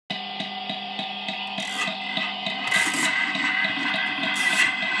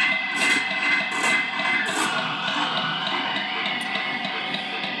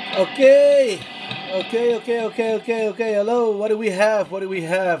Okay, okay. Hello, what do we have? What do we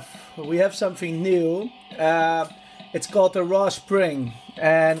have? We have something new. It's called the raw spring,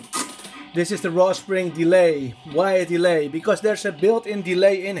 and this is the raw spring delay. Why a delay? Because there's a built-in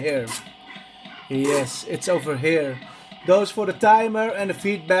delay in here. Yes, it's over here. Those for the timer and the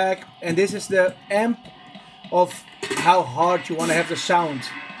feedback, and this is the amp of how hard you want to have the sound.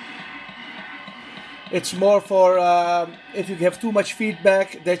 It's more for if you have too much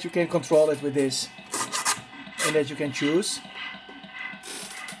feedback, that you can control it with this, and that you can choose.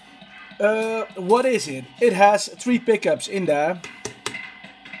 What is it? It has 3 pickups in there.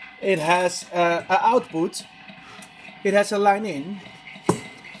 It has an output. It has a line in.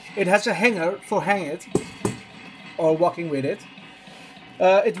 It has a hanger for hang it or walking with it.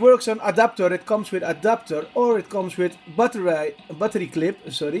 It works on adapter. It comes with adapter, or it comes with battery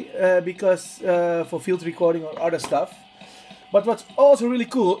clip. Sorry, because for field recording or other stuff. But what's also really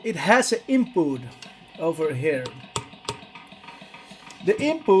cool, it has an input over here. The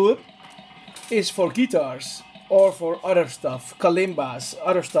input is for guitars or for other stuff, kalimbas,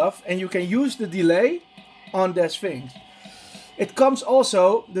 other stuff, and you can use the delay on those things. It comes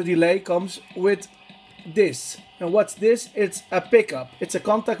also, the delay comes with this. And what's this? It's a pickup. It's a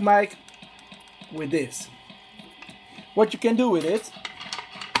contact mic with this. What you can do with it,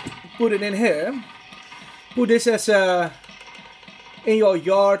 put it in here, put this as a in your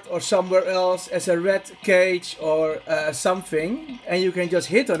yard or somewhere else as a red cage or something, and you can just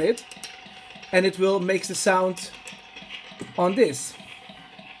hit on it and it will make the sound on this.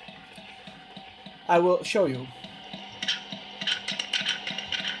 I will show you.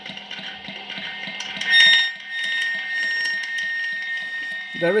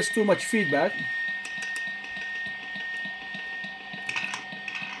 There is too much feedback.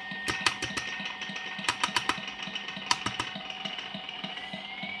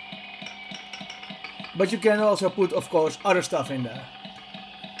 But you can also put, of course, other stuff in there.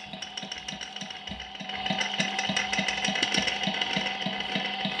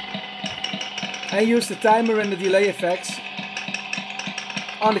 And use the timer and the delay effects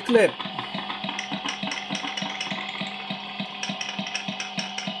on the clip.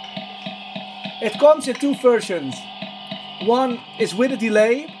 It comes in 2 versions. One is with a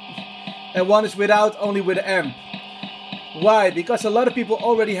delay and one is without, only with an amp. Why? Because a lot of people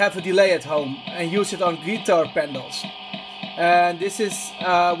already have a delay at home and use it on guitar pedals. And this is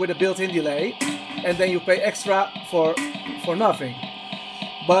with a built-in delay, and then you pay extra for nothing.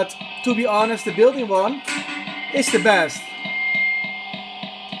 But to be honest, the built-in one is the best.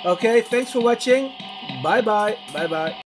 Okay, thanks for watching. Bye bye.